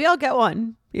 But maybe I'll get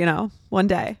one, one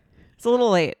day. It's a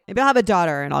little late. Maybe I'll have a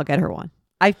daughter and I'll get her one.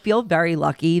 I feel very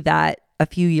lucky that a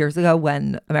few years ago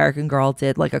when American Girl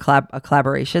did like a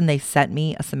collaboration, they sent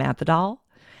me a Samantha doll.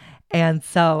 And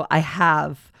so I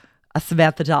have a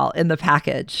Samantha doll in the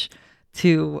package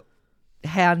to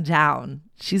hand down.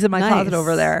 She's in my closet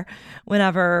over there.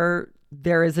 Whenever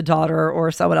there is a daughter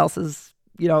or someone else's,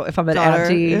 if I'm an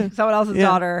auntie, someone else's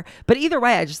daughter. But either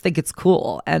way, I just think it's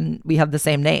cool. And we have the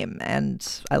same name. And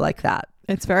I like that.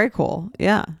 It's very cool.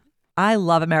 Yeah. I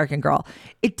love American Girl.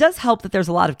 It does help that there's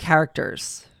a lot of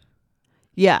characters.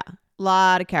 Yeah. A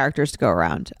lot of characters to go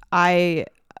around. I'm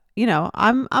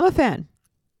a fan.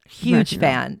 Huge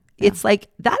fan. Yeah. It's like,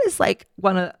 that is like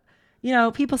one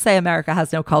of, people say America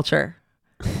has no culture.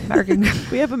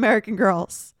 We have American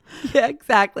Girls. Yeah,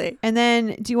 exactly. And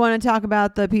then do you want to talk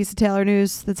about the piece of Taylor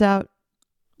news that's out?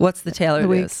 What's the Taylor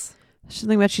news?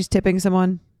 Something about she's tipping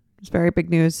someone. It's very big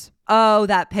news. Oh,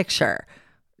 that picture.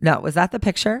 No, was that the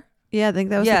picture? Yeah, I think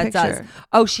that was the picture. It does.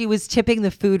 Oh, she was tipping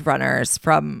the food runners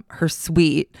from her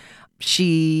suite.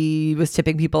 She was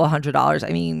tipping people $100.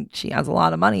 I mean, she has a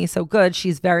lot of money, so good.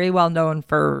 She's very well known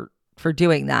for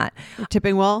doing that.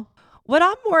 Tipping well? What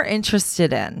I'm more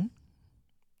interested in,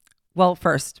 well,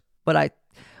 first,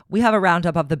 we have a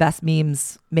roundup of the best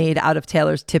memes made out of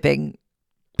Taylor's tipping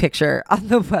picture on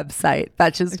the website,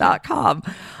 Betches.com.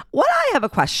 Okay. What I have a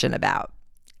question about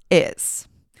is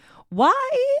why,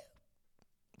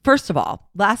 first of all,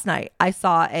 last night I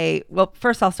saw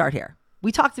first I'll start here.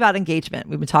 We talked about engagement.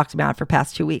 We've been talking about it for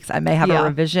past 2 weeks. I may have a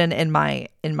revision in my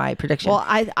prediction. Well,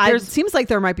 it seems like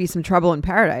there might be some trouble in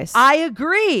paradise. I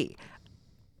agree.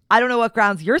 I don't know what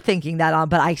grounds you're thinking that on,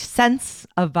 but I sense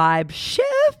a vibe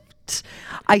shift.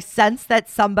 I sense that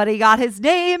somebody got his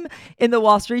name in the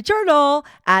Wall Street Journal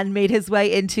and made his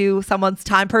way into someone's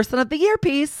Time Person of the Year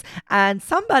piece. And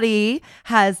somebody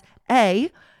has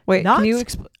Wait, can you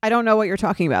I don't know what you're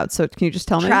talking about. So can you just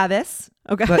tell me? Travis.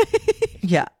 Okay.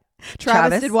 Yeah.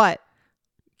 Travis did what?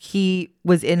 He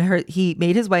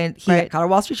made his way in. He got a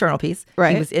Wall Street Journal piece.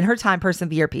 Right. He was in her Time Person of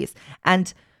the Year piece.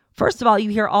 And first of all, you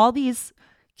hear all these,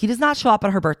 he does not show up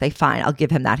on her birthday. Fine. I'll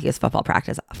give him that. He has football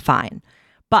practice. Fine.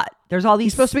 But there's all these.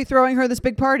 He's supposed to be throwing her this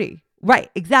big party. Right.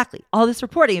 Exactly. All this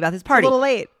reporting about this party. It's a little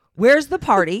late. Where's the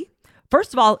party?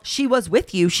 First of all, she was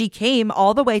with you. She came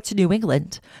all the way to New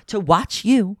England to watch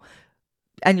you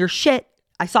and your shit.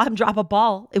 I saw him drop a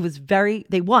ball. It was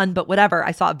they won, but whatever.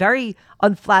 I saw a very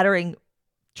unflattering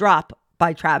drop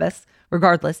by Travis,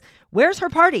 regardless. Where's her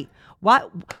party? Why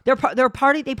they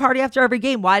party after every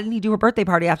game. Why didn't he do her birthday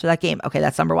party after that game? Okay,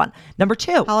 that's number one. Number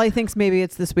two. Holly thinks maybe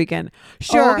it's this weekend.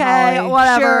 Sure, okay, Holly.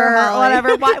 Whatever, sure, Holly.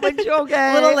 whatever. Why wouldn't you?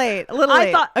 Okay, a little late.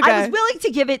 I thought I was willing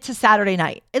to give it to Saturday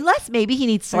night, unless maybe he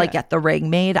needs to get the ring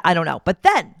made. I don't know, but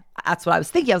then that's what I was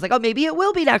thinking. I was like, oh, maybe it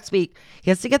will be next week. He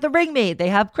has to get the ring made. They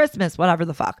have Christmas, whatever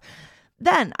the fuck.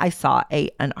 Then I saw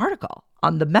an article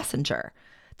on the Messenger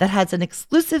that has an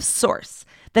exclusive source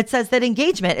that says that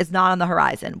engagement is not on the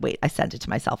horizon. Wait, I sent it to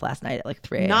myself last night at like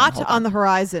 3 a.m. Not on the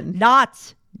horizon.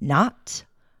 Not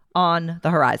on the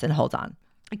horizon. Hold on.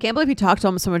 I can't believe he talked to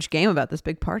him so much game about this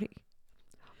big party.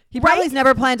 He probably has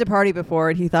never planned a party before,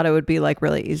 and he thought it would be like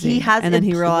really easy. He has and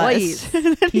employees. Then he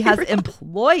realized he has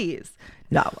employees.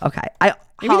 No, okay.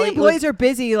 Maybe the employees are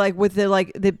busy, like with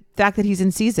the fact that he's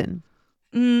in season.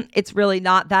 It's really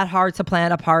not that hard to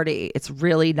plan a party. It's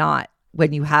really not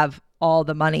when you have all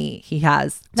the money he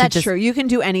has. That's true. You can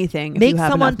do anything. Make if you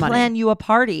have someone enough money. plan you a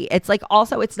party. It's like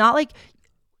also, it's not like.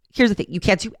 Here's the thing: you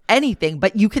can't do anything,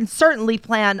 but you can certainly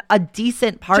plan a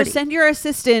decent party. Just send your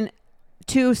assistant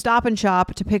to Stop and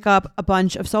Shop to pick up a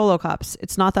bunch of Solo cups.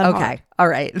 It's not that hard. Okay. All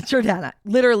right. Jordana,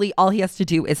 literally all he has to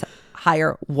do is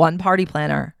hire one party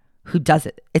planner who does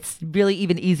it. It's really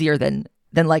even easier than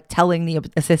like telling the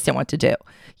assistant what to do.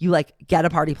 You like get a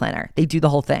party planner. They do the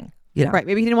whole thing. You know? Right.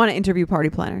 Maybe he didn't want to interview party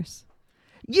planners.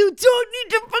 You don't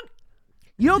need to.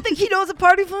 You don't think he knows a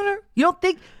party planner? You don't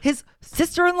think his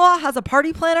sister-in-law has a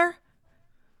party planner?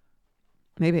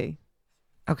 Maybe.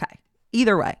 Okay.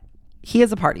 Either way, he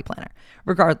is a party planner.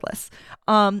 Regardless,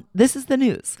 this is the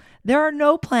news. There are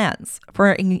no plans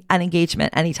for an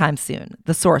engagement anytime soon,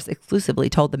 the source exclusively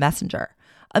told The Messenger,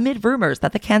 amid rumors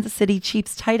that the Kansas City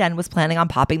Chiefs tight end was planning on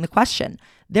popping the question.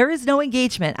 There is no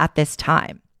engagement at this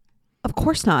time. Of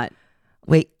course not.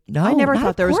 Wait, no. I never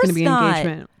thought there was going to be an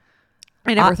engagement.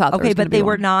 I never thought there was but they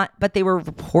were not, but there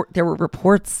were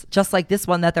reports just like this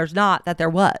one that there's not, that there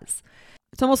was.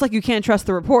 It's almost like you can't trust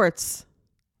the reports.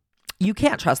 You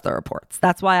can't trust the reports.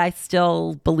 That's why I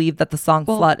still believe that the song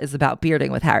Slut is about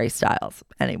bearding with Harry Styles.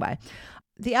 Anyway.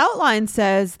 The outline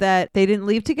says that they didn't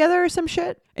leave together or some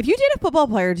shit. If you date a football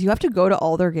player, do you have to go to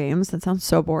all their games? That sounds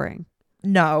so boring.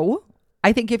 No.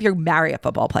 I think if you marry a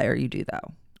football player, you do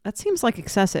though. That seems like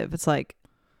excessive. It's like,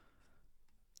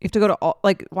 you have to go to all,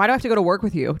 like, why do I have to go to work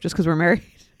with you just because we're married?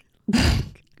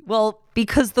 Well,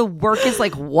 because the work is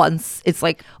like once. It's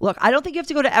like, look, I don't think you have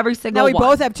to go to every single one. Now we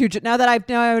both have two. Now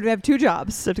I would have two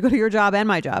jobs. So I have to go to your job and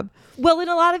my job. Well, in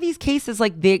a lot of these cases,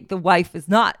 like the wife is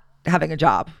not having a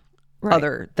job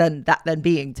other than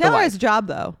being Taylor the wife. has a job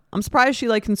though. I'm surprised she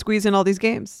like can squeeze in all these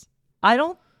games.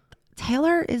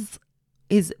 Taylor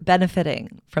is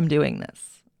benefiting from doing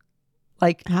this.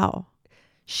 Like how?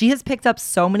 She has picked up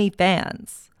so many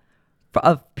fans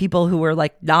of people who were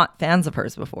like not fans of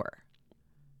hers before.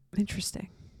 Interesting.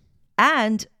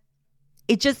 And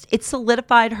it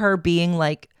solidified her being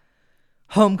like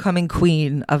homecoming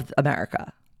queen of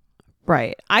America.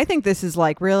 Right. I think this is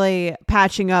like really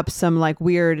patching up some like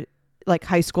weird like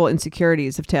high school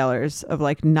insecurities of Taylor's of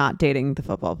like not dating the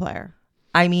football player.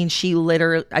 I mean,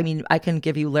 I can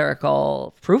give you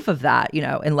lyrical proof of that. You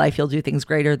know, in life, you'll do things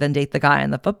greater than date the guy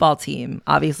on the football team.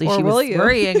 Obviously, she was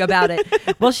worrying about it.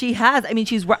 Well, she has. I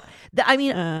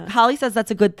mean, Holly says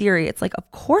that's a good theory. It's like, of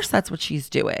course, that's what she's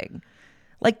doing.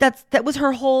 Like that's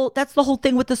the whole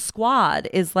thing with the squad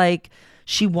is like,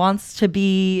 she wants to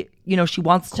be, she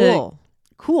wants to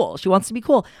cool. She wants to be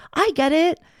cool. I get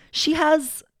it. She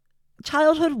has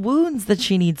childhood wounds that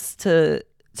she needs to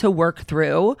work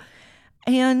through.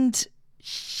 And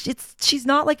she's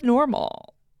not like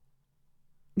normal.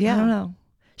 Yeah. I don't know.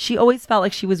 She always felt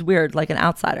like she was weird, like an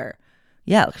outsider.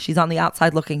 Yeah, she's on the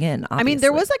outside looking in. Obviously. I mean,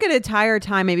 there was like an entire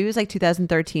time, maybe it was like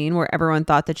 2013, where everyone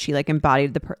thought that she like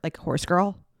embodied the like horse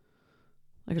girl,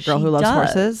 like a girl who loves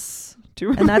horses. Do you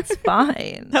remember? And that's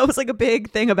fine. That was like a big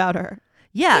thing about her.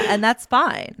 Yeah, and that's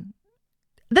fine.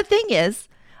 The thing is,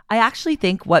 I actually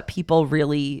think what people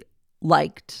really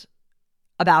liked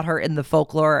about her in the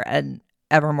Folklore and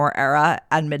Evermore era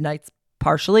and Midnight's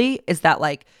partially is that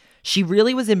like she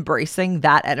really was embracing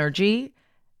that energy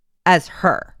as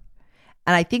her.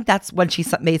 And I think that's when she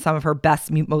made some of her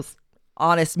best, most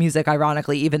honest music,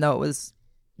 ironically, even though it was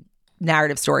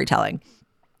narrative storytelling.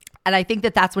 And I think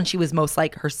that that's when she was most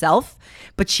like herself,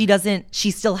 but she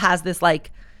still has this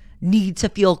like need to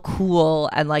feel cool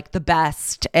and like the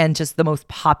best and just the most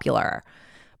popular.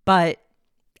 And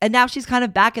now she's kind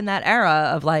of back in that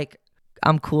era of like,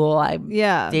 I'm cool. I'm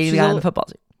dating a guy on the football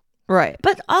team. Right.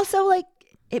 But also like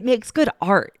it makes good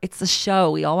art. It's a show.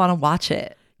 We all want to watch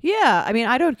it. Yeah. I mean,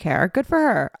 I don't care. Good for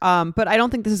her. But I don't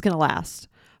think this is going to last.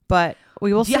 But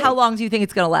we will see. How long do you think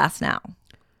it's going to last now?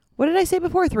 What did I say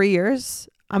before? 3 years?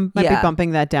 I might be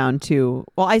bumping that down to,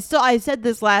 well, I said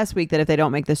this last week that if they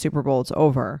don't make the Super Bowl, it's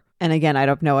over. And again, I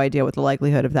have no idea what the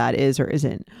likelihood of that is or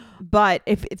isn't. But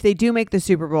if they do make the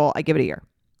Super Bowl, I give it a year.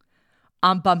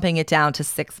 I'm bumping it down to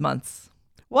 6 months.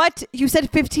 What? You said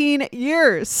 15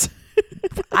 years.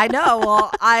 I know.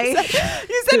 Well,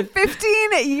 You said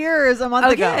 15 years a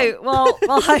month ago. okay. Well,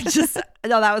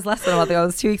 that was less than a month ago. It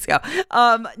was 2 weeks ago.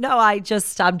 No,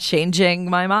 I'm changing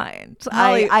my mind.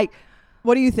 Holly, I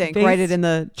what do you think? Write it in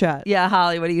the chat. yeah,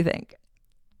 Holly, what do you think?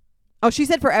 Oh, she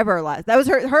said forever last. That was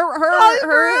her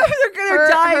They're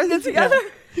dying together.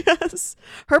 Yes.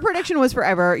 Her prediction was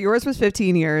forever. Yours was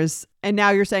 15 years. And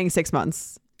now you're saying 6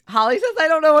 months. Holly says, I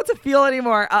don't know what to feel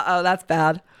anymore. That's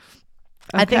bad.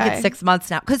 I think Okay. it's 6 months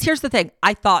now. Because here's the thing.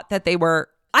 I thought that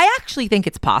I actually think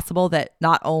it's possible that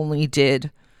not only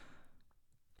did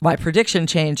my prediction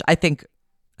change, I think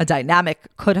a dynamic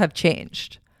could have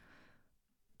changed.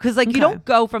 Because you don't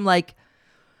go from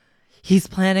he's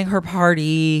planning her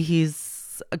party,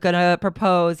 he's gonna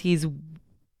propose, he's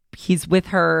with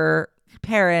her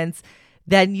parents,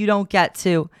 then you don't get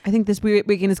to. I think this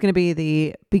weekend is going to be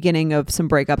the beginning of some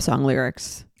breakup song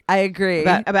lyrics. I agree.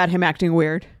 About him acting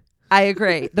weird. I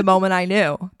agree. The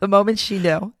moment she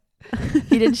knew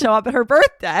he didn't show up at her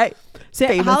birthday.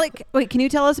 Holly, wait, can you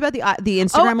tell us about the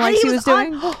Instagram likes he was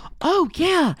doing? Oh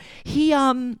yeah,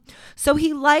 so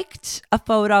he liked a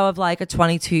photo of a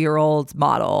 22-year-old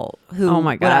model who. Oh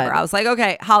my God. Whatever. I was like,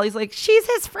 okay. Holly's like, she's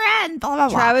his friend. Blah blah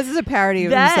blah. Travis is a parody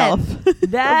of himself.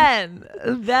 Then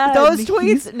Those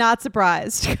tweets, not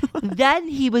surprised. then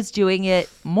he was doing it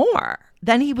more.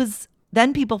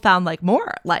 Then people found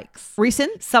more likes.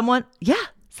 Recent? Someone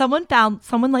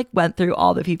went through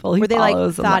all the people he Were they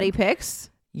follows and, thoughty pics?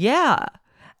 yeah.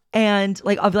 And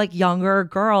of younger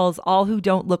girls, all who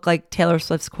don't look like Taylor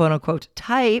Swift's quote unquote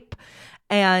type.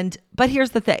 But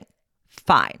here's the thing.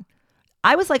 Fine.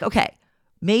 I was like, okay,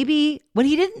 maybe when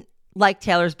he didn't like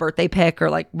Taylor's birthday pic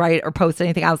or write or post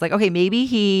anything, I was like, okay, maybe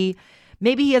he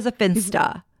has a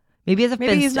Finsta. Maybe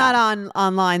He's not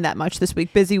online that much this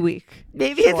week. Busy week.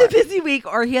 Maybe it's a busy week,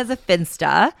 or he has a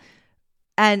Finsta.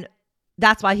 And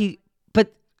that's why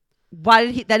why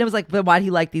did he, then it was then why did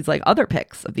he like these other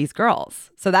pics of these girls?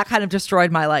 So that kind of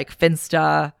destroyed my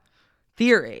Finsta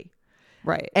theory.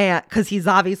 Right. And because he's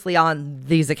obviously on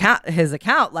his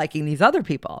account liking these other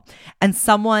people. And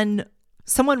someone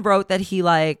wrote that he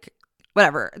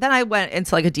whatever. Then I went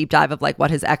into a deep dive of what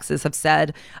his exes have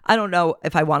said. I don't know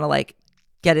if I want to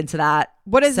get into that.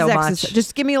 What is so his much. exes?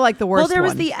 Just give me the worst. Well, there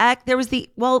was one. the ex. There was the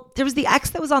ex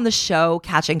that was on the show,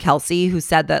 Catching Kelsey, who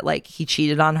said that he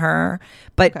cheated on her.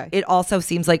 But it also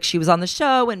seems like she was on the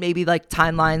show, and maybe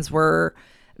timelines were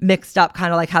mixed up,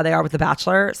 kind of how they are with The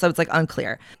Bachelor. So it's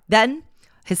unclear. Then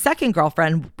his second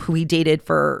girlfriend, who he dated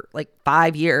for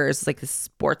 5 years, this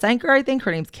sports anchor, I think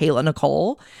her name's Kayla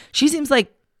Nicole. She seems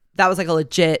like that was a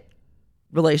legit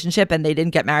relationship, and they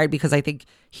didn't get married because I think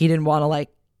he didn't want to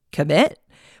commit.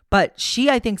 But she,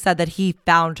 I think, said that he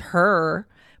found her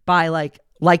by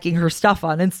liking her stuff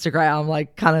on Instagram,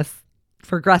 kind of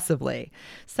progressively.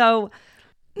 So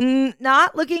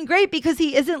not looking great because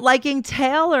he isn't liking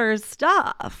Taylor's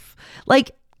stuff.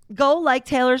 Go like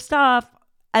Taylor's stuff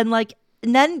and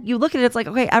then you look at it, it's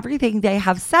okay, everything they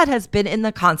have said has been in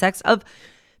the context of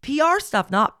PR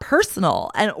stuff, not personal.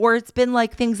 Or it's been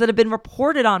things that have been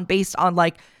reported on based on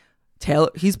Taylor,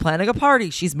 he's planning a party,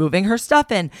 she's moving her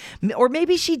stuff in, or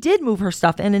maybe she did move her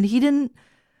stuff in and he didn't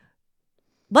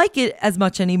like it as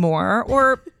much anymore,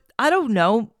 or I don't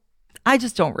know. I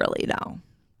just don't really know.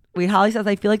 Holly says,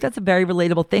 I feel like that's a very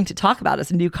relatable thing to talk about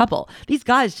as a new couple. These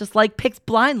guys just pics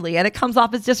blindly and it comes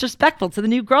off as disrespectful to the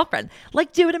new girlfriend.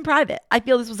 Do it in private. I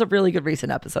feel this was a really good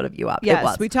recent episode of You Up. Yes, it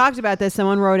was. we talked about this.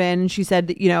 Someone wrote in, she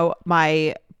said,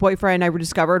 my boyfriend I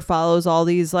discovered follows all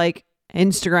these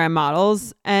Instagram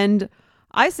models, and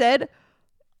I said,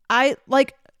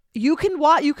 you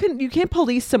can't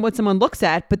police what someone looks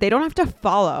at, but they don't have to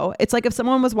follow. It's if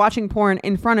someone was watching porn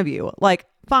in front of you,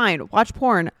 fine, watch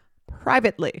porn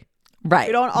privately. Right.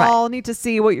 We don't all need to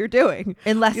see what you're doing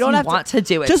Unless you don't want to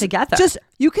do it together. Just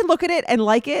you can look at it and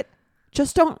like it.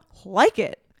 Just don't like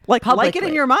it. Like it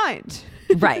in your mind.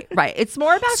 Right. It's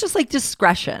more about just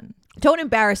discretion. Don't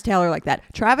embarrass Taylor like that.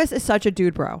 Travis is such a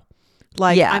dude, bro.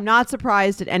 I'm not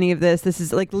surprised at any of this. This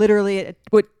is literally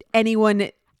what anyone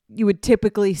you would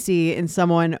typically see in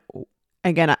someone.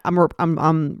 Again,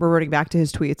 I'm reverting back to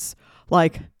his tweets.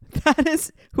 That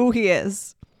is who he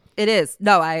is. It is.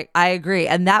 No, I agree.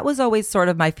 And that was always sort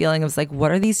of my feeling of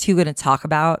what are these two going to talk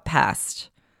about past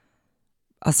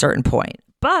a certain point?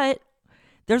 But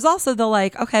there's also the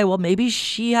okay, well, maybe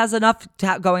she has enough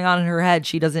going on in her head.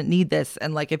 She doesn't need this.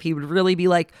 And if he would really be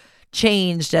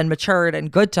changed and matured and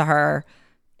good to her,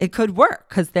 it could work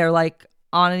because they're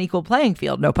on an equal playing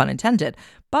field, no pun intended.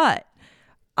 But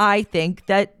I think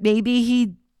that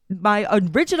maybe my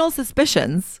original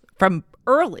suspicions from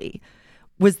early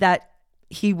was that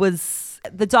he was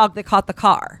the dog that caught the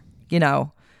car.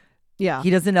 Yeah. he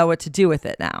doesn't know what to do with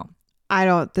it now.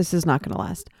 This is not going to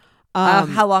last.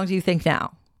 How long do you think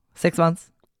now? 6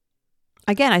 months?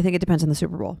 Again, I think it depends on the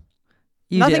Super Bowl.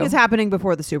 You Nothing do? is happening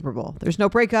before the Super Bowl. There's no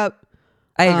breakup.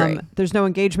 I agree. There's no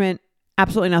engagement.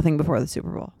 Absolutely nothing before the Super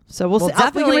Bowl. So we'll see.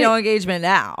 Definitely no engagement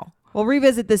now. We'll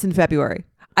revisit this in February.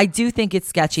 I do think it's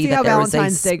sketchy See that how there was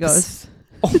Valentine's Day goes.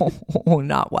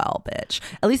 Not well, bitch.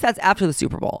 At least that's after the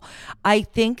Super Bowl. I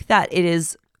think that it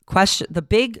is the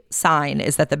big sign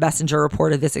is that the Messenger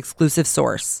reported this exclusive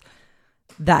source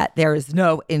that there is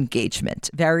no engagement.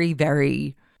 Very,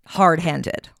 very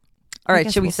hard-handed. All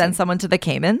right, should we send someone to the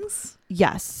Caymans?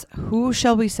 Yes. Who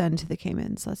shall we send to the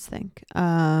Caymans? Let's think.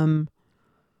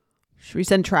 Should we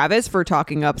send Travis for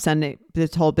sending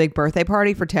this whole big birthday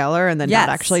party for Taylor and then not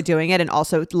actually doing it, and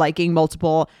also liking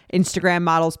multiple Instagram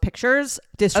models' pictures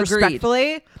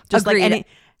disrespectfully? Agreed.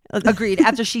 Agreed.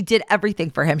 After she did everything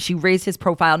for him, she raised his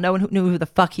profile. No one knew who the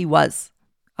fuck he was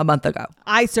a month ago.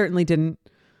 I certainly didn't.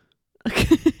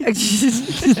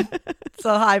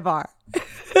 So high bar.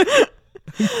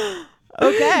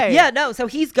 Okay. Yeah, no, so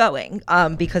he's going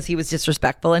because he was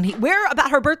disrespectful. And where about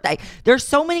her birthday? There's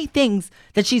so many things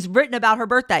that she's written about her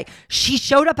birthday. She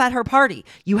showed up at her party.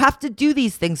 You have to do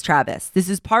these things, Travis. This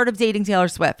is part of dating Taylor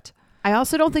Swift. I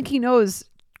also don't think he knows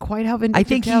quite how vindictive I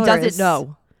think Taylor he doesn't is.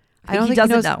 know. I don't think he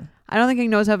knows. I don't think he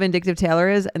knows how vindictive Taylor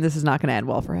is, and this is not going to end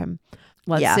well for him.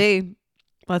 Let's see.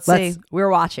 Let's see. We're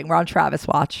watching. We're on Travis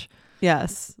watch.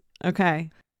 Yes. Okay.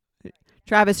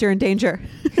 Travis, you're in danger.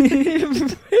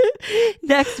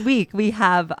 Next week, we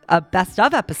have a best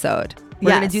of episode.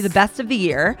 We're going to do the best of the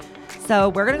year. So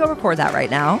we're going to go record that right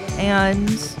now. And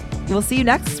we'll see you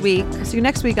next week. See you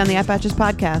next week on the At Betches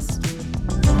podcast.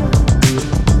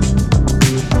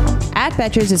 At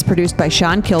Betches is produced by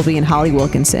Sean Kilby and Holly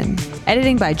Wilkinson.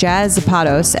 Editing by Jazz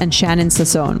Zapatos and Shannon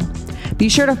Sassone. Be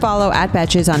sure to follow At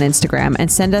Betches on Instagram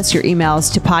and send us your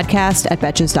emails to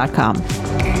podcast@betches.com.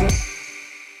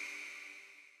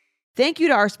 Thank you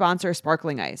to our sponsor,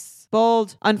 Sparkling Ice.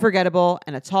 Bold, unforgettable,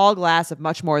 and a tall glass of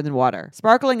much more than water.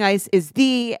 Sparkling Ice is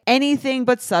the anything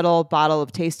but subtle bottle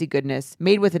of tasty goodness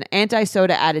made with an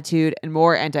anti-soda attitude and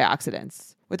more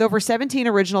antioxidants. With over 17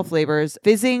 original flavors,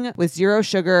 fizzing with zero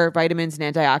sugar, vitamins,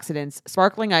 and antioxidants,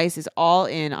 Sparkling Ice is all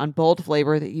in on bold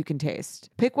flavor that you can taste.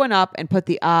 Pick one up and put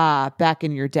the back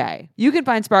in your day. You can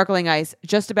find Sparkling Ice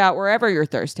just about wherever your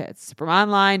thirst hits, from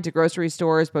online to grocery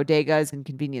stores, bodegas, and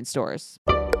convenience stores.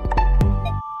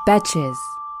 Betches.